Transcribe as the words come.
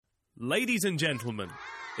Ladies and gentlemen,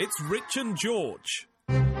 it's Rich and George.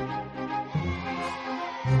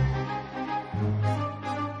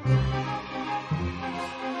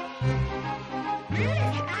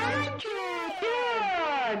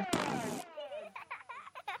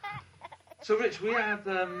 So, Rich, we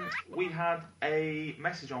had a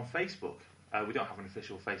message on Facebook. We don't have an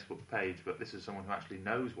official Facebook page, but this is someone who actually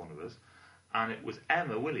knows one of us. And it was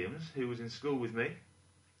Emma Williams, who was in school with me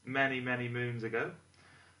many, many moons ago.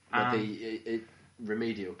 The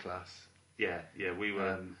remedial class. Yeah, we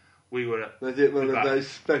were at... Was it one of those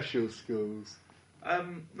special schools?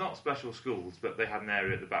 Not special schools, but they had an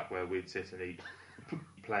area at the back where we'd sit and eat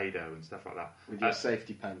Play-Doh and stuff like that. With your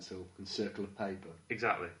safety pencil and circle of paper.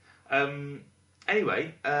 Exactly.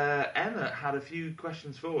 Anyway, Emma had a few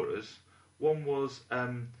questions for us. One was,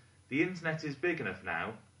 the internet is big enough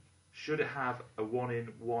now. Should it have a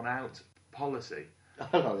one-in, one-out policy?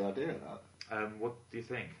 I like the idea of that. What do you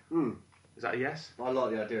think? Is that a yes? I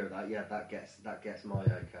like the idea of that. Yeah, that gets my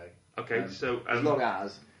okay. Okay, so as long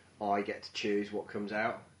as I get to choose what comes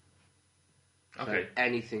out. Okay. So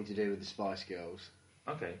anything to do with the Spice Girls.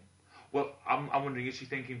 Okay. Well, I'm wondering, is she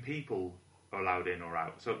thinking people are allowed in or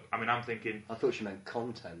out? So, I mean, I'm thinking... I thought she meant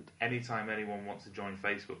content. Anytime anyone wants to join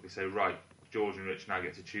Facebook, they say, right, George and Rich now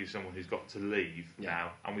get to choose someone who's got to leave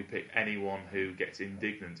now, and we pick anyone who gets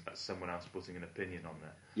indignant at someone else putting an opinion on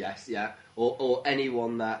there. Yes, yeah. Or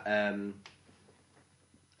anyone that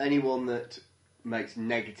makes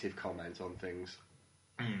negative comments on things.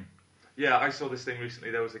 Yeah, I saw this thing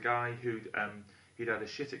recently. There was a guy who'd had a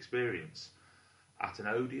shit experience at an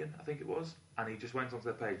Odeon, I think it was, and he just went onto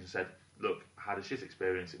their page and said, look, I had a shit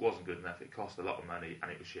experience, it wasn't good enough, it cost a lot of money,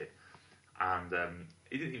 and it was shit. And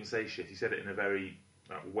he didn't even say shit, he said it in a very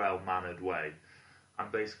well-mannered way.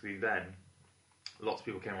 And basically then, lots of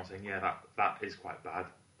people came on saying, yeah, that is quite bad,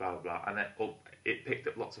 blah, blah, blah. And then it picked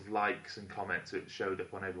up lots of likes and comments, it showed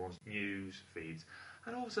up on everyone's news feeds.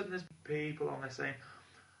 And all of a sudden there's people on there saying,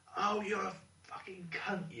 oh, you're a fucking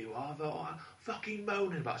cunt, you are, though, fucking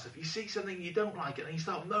moaning about stuff. You see something you don't like it, and you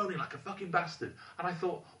start moaning like a fucking bastard. And I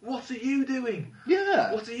thought, what are you doing?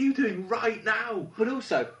 Yeah. What are you doing right now? But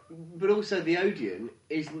also, the Odeon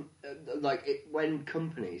isn't when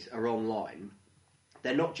companies are online,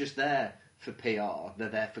 they're not just there for PR. They're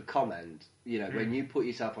there for comment. You know, when you put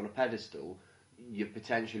yourself on a pedestal, you're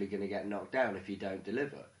potentially going to get knocked down if you don't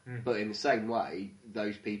deliver. But in the same way,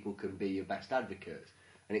 those people can be your best advocates.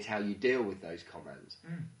 And it's how you deal with those comments.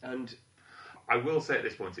 And I will say at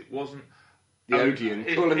this point, it wasn't the Odeon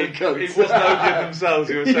calling them cunts. It wasn't Odeon themselves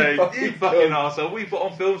who were saying, you fucking arsehole, we put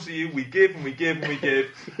on films for you, we give and we give and we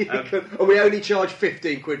give. And we only charge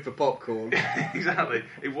 15 quid for popcorn. Exactly.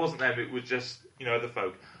 It wasn't them, it was just, other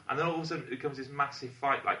folk. And then all of a sudden it becomes this massive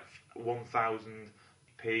fight, like 1,000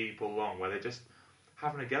 people long, where they're just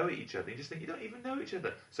having a go at each other. You just think, you don't even know each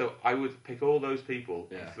other. So I would pick all those people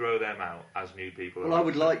and throw them out as new people. Well, I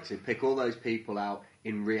would like to pick all those people out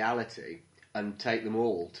in reality and take them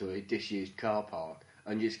all to a disused car park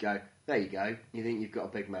and just go, there you go, you think you've got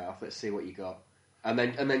a big mouth, let's see what you got. And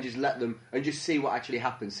then just let them, and just see what actually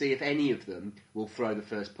happens. See if any of them will throw the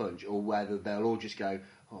first punch, or whether they'll all just go,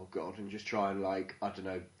 oh God, and just try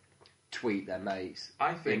and tweet their mates.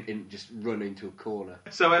 I think in just run into a corner.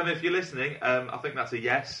 So Emma, if you're listening, I think that's a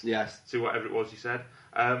yes. Yes. To whatever it was you said.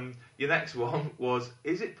 Your next one was,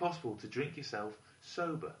 is it possible to drink yourself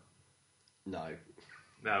sober? No.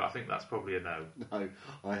 No, I think that's probably a no. No,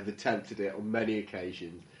 I have attempted it on many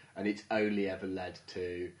occasions, and it's only ever led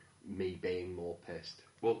to me being more pissed.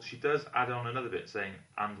 Well, she does add on another bit saying,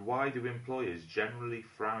 and why do employers generally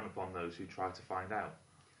frown upon those who try to find out?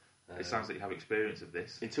 It sounds like you have experience of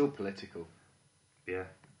this. It's all political. Yeah.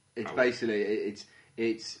 It's basically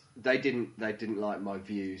they didn't like my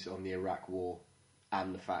views on the Iraq War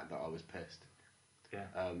and the fact that I was pissed. Yeah.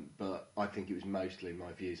 But I think it was mostly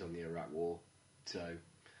my views on the Iraq War. So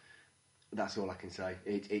that's all I can say.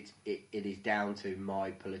 It is down to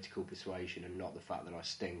my political persuasion and not the fact that I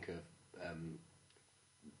stink of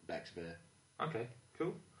Beck's beer. Okay,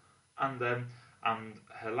 cool. And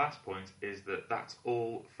her last point is that that's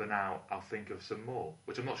all for now. I'll think of some more,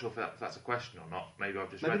 which I'm not sure if that's a question or not. Maybe I've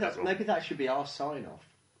just read that wrong. Maybe that should be our sign-off.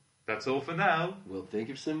 That's all for now. We'll think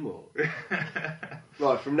of some more.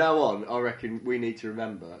 Right, from now on, I reckon we need to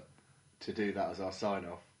remember to do that as our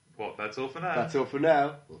sign-off. What, that's all for now? That's all for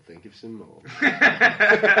now. We'll think of some more.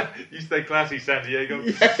 You stay classy, San Diego.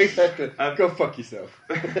 Yeah, exactly. Go fuck yourself.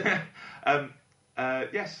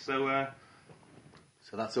 Yes, so...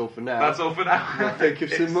 So that's all for now. That's all for now. We'll think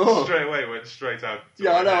of some more. Straight away, it went straight out.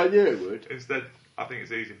 Yeah, I know, I knew it would. Instead, I think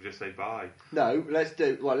it's easier to just say bye. No,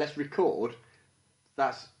 let's record.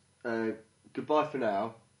 That's goodbye for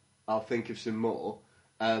now. I'll think of some more.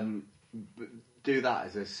 Do that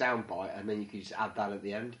as a soundbite, and then you can just add that at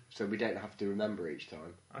the end, so we don't have to remember each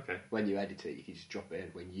time. Okay. When you edit it, you can just drop it in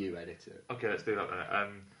when you edit it. Okay, let's do that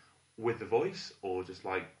then. With the voice, or just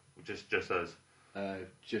just us?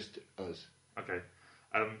 Just us. Okay.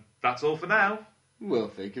 That's all for now. We'll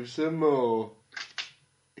think of some more.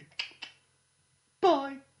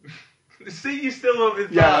 Bye. See, you still won't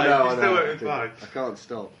reply. Yeah, I know. You still won't reply. I can't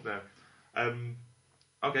stop. No.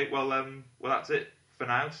 Okay. Well, that's it for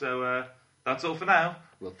now. So that's all for now.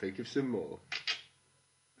 We'll think of some more.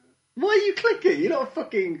 Why are you clicking? You're not a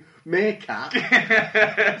fucking meerkat.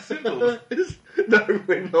 Simple. No,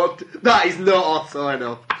 we're not. That is not our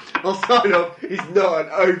sign-off. Our sign-off is not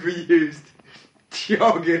an overused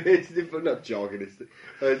jargonistic, but not jargonistic.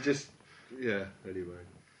 Anyway.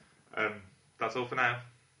 That's all for now.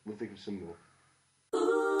 We'll think of some more.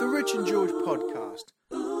 The Rich and George podcast.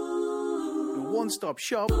 Your one-stop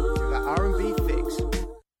shop for that R&B fix.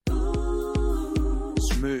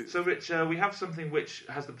 Smooth. So, Rich, we have something which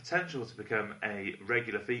has the potential to become a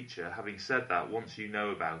regular feature. Having said that, once you know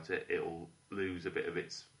about it, it'll lose a bit of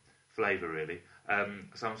its flavour, really.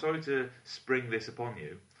 So I'm sorry to spring this upon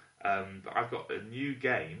you, but I've got a new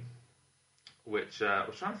game, which I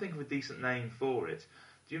was trying to think of a decent name for it.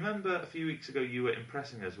 Do you remember a few weeks ago you were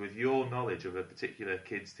impressing us with your knowledge of a particular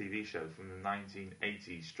kids' TV show from the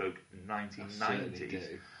 1980s/1990s? I certainly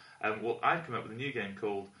do. Well, I've come up with a new game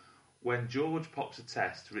called When George Pops a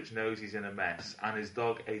Test, Rich knows he's in a mess, and his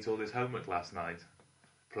dog ate all his homework last night.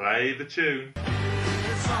 Play the tune.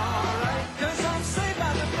 It's alright, 'cause I'm saved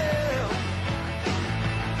by the bell.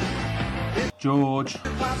 George.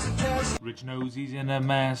 Pops a test, Rich knows he's in a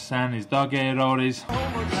mess and his dog ate all his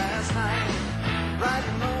homework last night. Right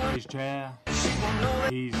below his chair. she won't know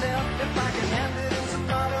it. He's If I can hand it in some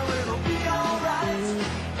bottle, it'll be alright.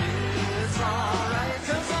 It's alright,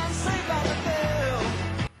 'cause I'm saved by the bell.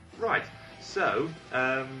 Right, so,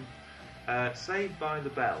 Saved by the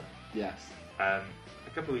Bell. Yes. A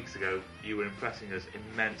couple of weeks ago, you were impressing us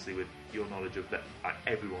immensely with your knowledge of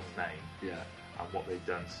everyone's name Yeah. and what they've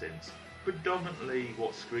done since. Predominantly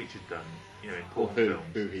what Screech had done, in Or porn who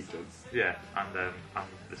films. he'd done. Yeah, and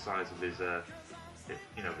the size of his, his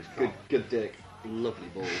Good, cock. good dick. Lovely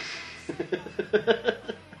balls.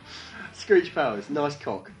 Screech Powers, nice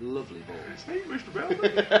cock, lovely balls. Hey, Mr. Bell.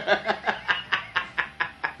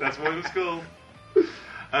 That's what it was called.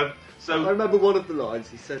 I So, remember one of the lines.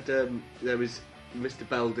 He said there was Mr.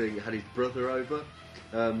 Belding had his brother over,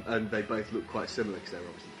 and they both looked quite similar because they were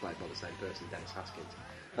obviously played by the same person, Dennis Haskins.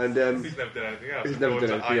 And he's never done anything else. he's never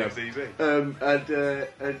done anything else. IMDb. And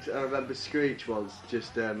I remember Screech once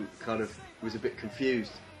just kind of was a bit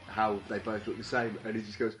confused how they both look the same, and he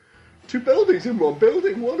just goes, "Two buildings in one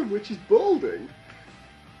building, one of which is balding."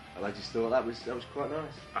 And I just thought that was quite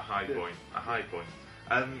nice. A high point.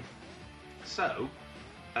 So,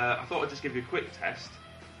 I thought I'd just give you a quick test.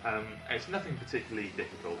 It's nothing particularly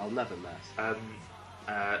difficult. I'll never mess.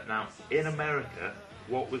 Now, in America,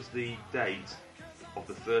 what was the date of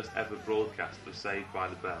the first ever broadcast of Saved by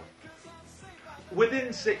the Bell?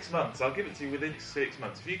 Within 6 months. I'll give it to you within 6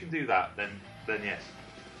 months. If you can do that, then yes.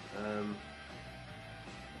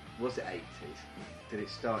 Was it 80s? Did it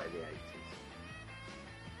start in the 80s?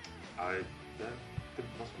 I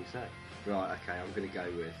couldn't possibly say. Right, okay, I'm going to go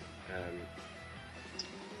with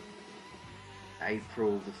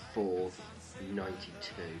April the 4th,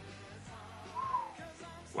 92.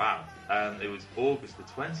 Wow. It was August the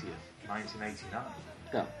 20th, 1989.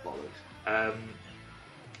 Oh, bollocks.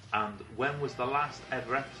 And when was the last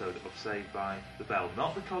ever episode of Saved by the Bell?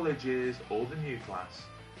 Not the colleges or the new class,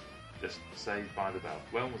 just Saved by the Bell.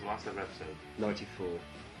 When was the last ever episode? 94.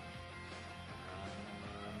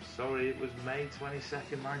 Sorry, it was May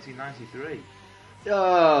 22nd, 1993.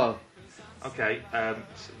 Oh! Okay,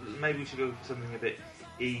 maybe we should go for something a bit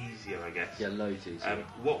easier, I guess. Yeah, loads easier.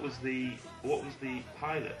 What was the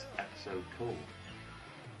pilot episode called?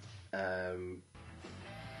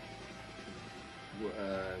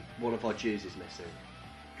 One of our Jews is missing.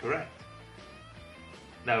 Correct.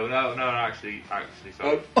 No, actually,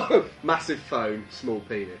 sorry. Oh, massive phone, small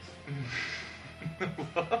penis.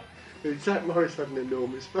 What? Zach Morris had an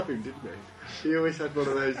enormous phone, didn't he? He always had one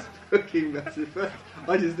of those fucking massive phones.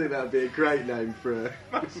 I just think that would be a great name for a...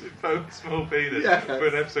 Massive phone, small penis, Yeah. for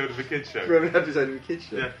an episode of a kids show. for an episode of a kids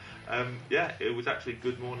show. Yeah, it was actually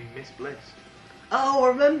Good Morning Miss Bliss. Oh, I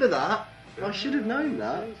remember that. I should have known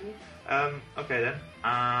that. Okay then,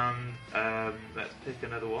 and let's pick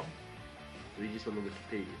another one. Are you just on the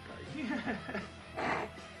Wikipedia page?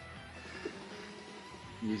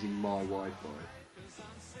 Using my Wi-Fi.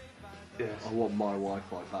 Yes. I want my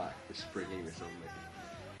Wi-Fi back for springing this on me.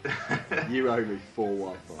 You owe me 4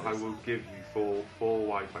 Wi-Fi. I will give you four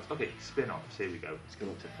Wi-Fi's. Okay, spin-offs. Here we go. It's gone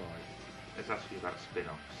up to 5. Let's ask you about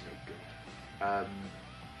spin-offs. So good.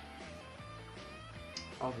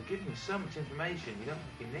 They're giving you so much information. You don't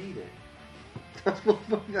fucking need it. That's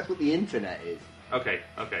what the internet is. Okay.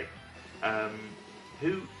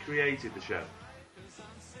 Who created the show?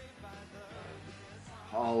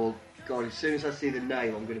 Oh God! As soon as I see the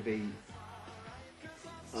name, I'm going to be.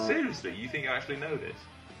 Seriously, you think I actually know this?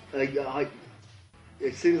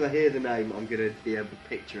 As soon as I hear the name, I'm going to be able to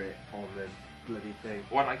picture it on the bloody thing.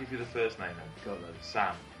 Why don't I give you the first name then? God knows.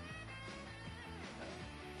 Sam.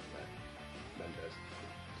 Mendes.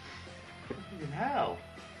 In hell.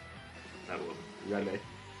 No, it wasn't. Remy.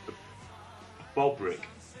 Bobrick.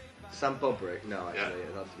 Sam Bobrick? No, actually, Yeah.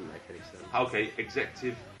 that doesn't make any sense. Okay,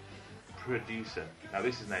 executive producer. Now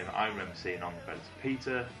this is a name that I remember seeing on the credits.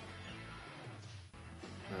 Peter.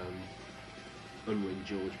 Unwin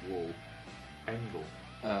George Wall. Engel.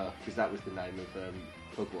 Because that was the name of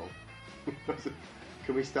Pugwall.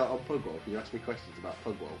 Can we start on Pugwall? Can you ask me questions about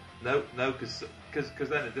Pugwall? No, because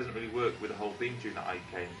then it doesn't really work with the whole theme tune that I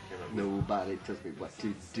came up with. Nobody tells me what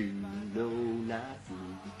to do. No, not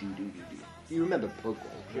me. Do. Do you remember Pugwall?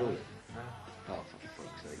 Surely. No. Oh, for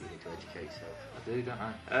fuck's sake, you need to educate yourself. I do, don't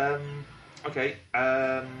I? Okay,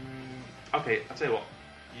 I'll tell you what.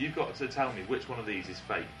 You've got to tell me which one of these is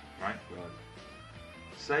fake, right? Right.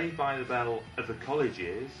 Saved by the Bell of the college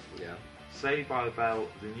years. Yeah. Saved by the Bell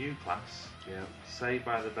the new class. Yeah. Saved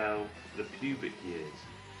by the Bell the pubic years.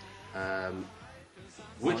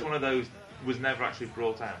 Which Right. one of those was never actually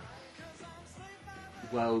brought out?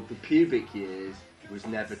 Well, the pubic years was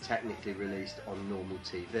never technically released on normal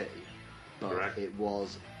TV, but Correct. it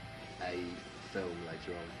was a film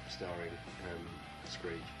later on starring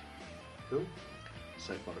Screech. Cool.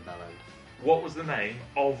 Saved by the Bell End. What was the name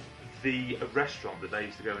of the restaurant that they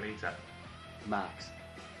used to go and eat at? Max.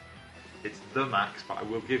 It's the Max, but I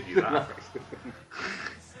will give you that.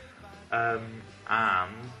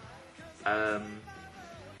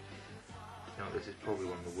 You know, this is probably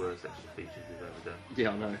one of the worst extra features we've ever done.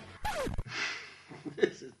 Yeah, I know.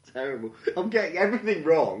 This is terrible. I'm getting everything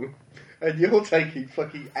wrong, and you're taking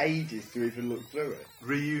fucking ages to even look through it.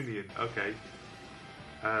 Reunion, okay.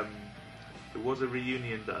 There was a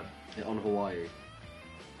reunion done. Yeah, on Hawaii.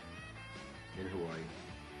 In Hawaii.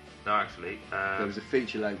 No, actually. There was a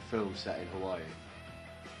feature-length film set in Hawaii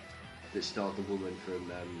that starred the woman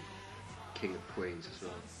from King of Queens as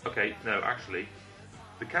well. Okay, no, actually.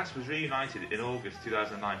 The cast was reunited in August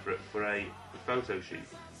 2009 for a photo shoot.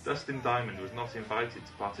 Dustin Diamond was not invited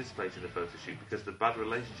to participate in the photo shoot because of the bad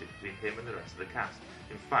relationship between him and the rest of the cast.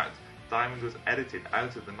 In fact, Diamond was edited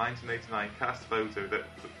out of the 1989 cast photo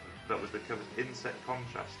that was the cover's inset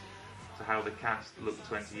contrast to how the cast looked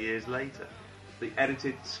 20 years later. They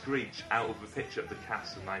edited Screech out of the picture of the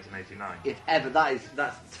cast of 1989. If ever,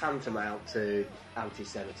 that's tantamount to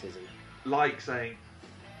anti-Semitism. Like saying,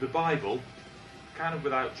 the Bible, kind of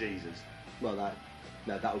without Jesus. Well,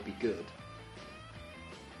 that would be good.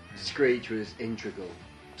 Screech was integral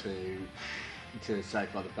to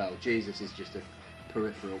Saved by the Bell. Jesus is just a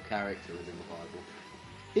peripheral character within the Bible.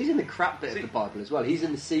 He's in the crap bit of the Bible as well. He's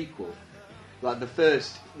in the sequel. Like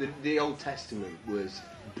the Old Testament was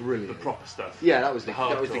brilliant. The proper stuff. Yeah, that was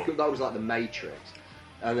hardcore. that was like the Matrix,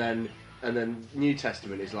 and then New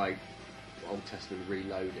Testament is like Old Testament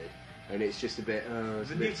reloaded, and it's just a bit.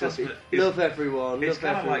 The New Testament is- love everyone. It's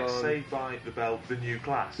love kind of everyone. like Saved by the Bell, the new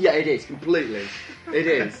class. Yeah, it is completely. It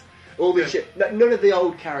is. All the shit. None of the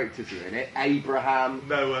old characters are in it. Abraham,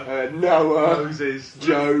 Noah, Moses, Moses,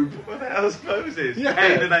 Job, What the hell's Moses? Yeah.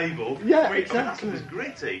 Cain and Abel. Yeah, That exactly. was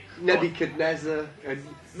gritty. Nebuchadnezzar, and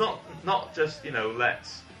Not just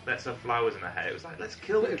let's have flowers in our hair. It was like let's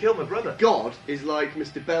kill my brother. God is like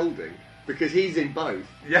Mr. Belding because he's in both.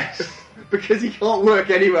 Yes. Because he can't work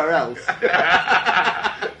anywhere else.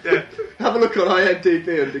 Yeah. Have a look on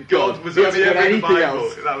IMDb under God. God was He only hasn't got ever in the anything Bible.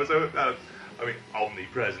 else. That was I mean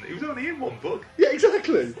omnipresent. He was only in one book Yeah,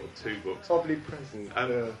 exactly. or two books. Omnipresent.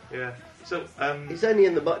 Yeah. So He's only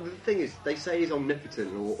in the thing is, they say he's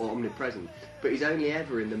omnipotent or omnipresent, but he's only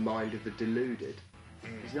ever in the mind of the deluded.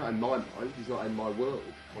 He's not in my mind. He's not in my world.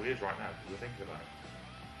 well, he is right now because we're thinking about it.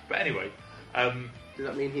 But anyway, Does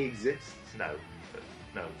that mean he exists? no.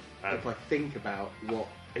 If I think about what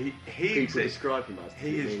He people exists. describe him as,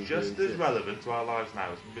 He it is means just as exists. relevant to our lives now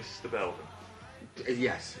as Mr. Belden.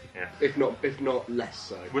 Yes, Yeah. if not less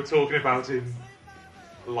so. We're talking about him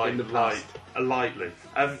In the past. lightly.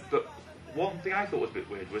 But one thing I thought was a bit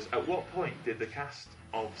weird was at what point did the cast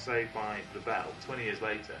of Saved by the Bell, 20 years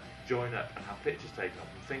later, join up and have pictures taken of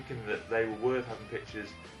them, thinking that they were worth having pictures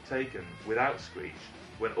taken without Screech,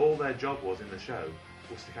 when all their job was in the show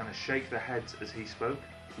was to kind of shake their heads as he spoke.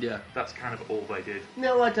 Yeah. That's kind of all they did.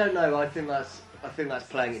 No, I don't know. I think that's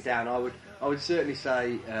playing it down. I would certainly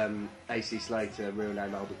say AC Slater, real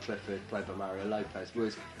name Albert Clifford, played by Mario Lopez,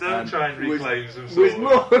 was Don't try and reclaim some was sort of...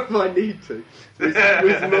 more if I need to.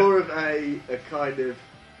 Was more of a kind of,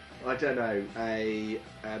 I don't know, a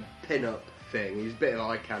pin-up thing. He was a bit of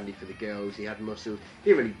eye candy for the girls. He had muscles.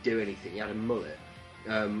 He didn't really do anything. He had a mullet.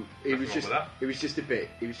 He was just a bit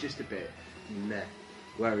meh.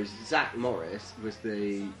 Whereas Zach Morris was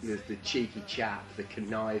the cheeky chap, the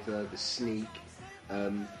conniver, the sneak.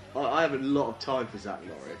 I have a lot of time for Zach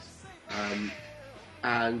Morris,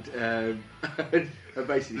 and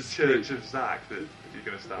basically The Church of Zach that you're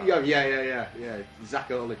going to start. Yeah,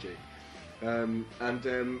 Zachology, and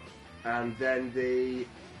then the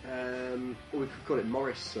we could call it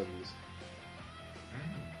Morris Sons.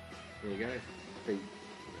 There you go. I think,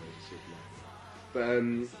 but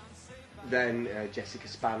then Jessica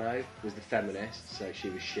Spano was the feminist, so she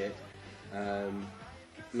was shit.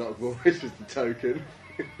 Locke Morris was the token.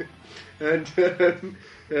 and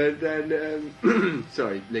then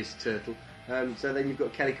sorry, Lisa Turtle. So then you've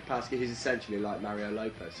got Kelly Kapowski, who's essentially like Mario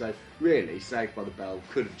Lopez. So really, Saved by the Bell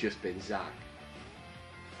could have just been Zach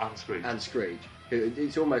And Screech.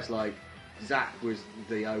 It's almost like Zach was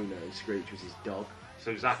the owner and Screech was his dog.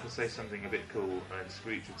 So Zach would say something a bit cool, and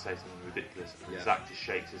Screech would say something ridiculous, and Yeah. Zach just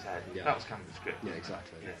shakes his head. Yeah. That was kind of the script. Yeah,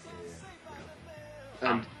 exactly.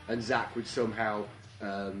 Yeah. And Zach would somehow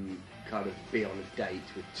kind of be on a date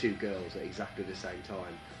with two girls at exactly the same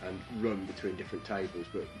time and run between different tables,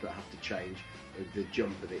 but have to change the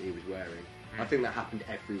jumper that he was wearing. I think that happened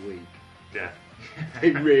every week. Yeah. He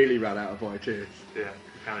really ran out of ideas. Yeah.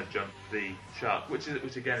 Kind of jumped the shark, which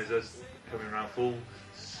again is us coming around full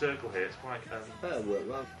circle here. It's quite. That'll work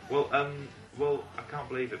well. Well, I can't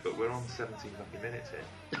believe it, but we're on 17 fucking minutes here.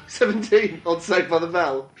 17 on Saved by the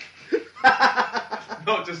Bell.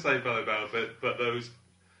 Not just Saved by the Bell, but those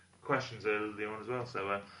questions earlier on as well.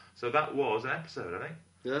 So that was an episode, I think.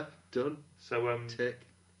 Yeah, done. So Tick.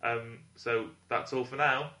 So that's all for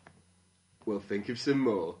now. We'll think of some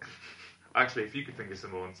more. Actually, if you could think of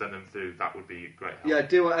some more and send them through, that would be great help. Yeah,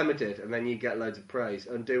 do what Emma did, and then you get loads of praise.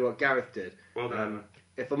 And do what Gareth did. Well done, Emma.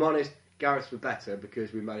 If I'm honest, Gareth's were better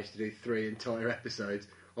because we managed to do 3 entire episodes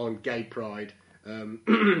on gay pride,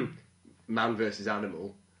 man versus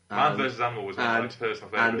animal. Man vs. Animal was one of my personal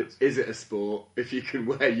favourites. And is it a sport if you can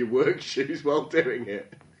wear your work shoes while doing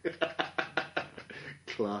it?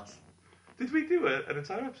 Class. Did we do an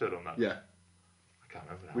entire episode on that? Yeah. I can't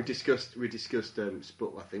remember now. We discussed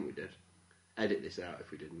sport. I think we did. Edit this out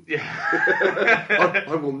if we didn't. Yeah.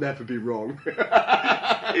 I will never be wrong.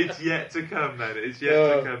 It's yet to come, then. It's yet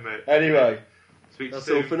to come, mate. Anyway, Speak that's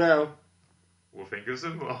soon. all for now. We'll think of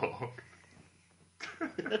some more.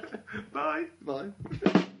 Bye. Bye.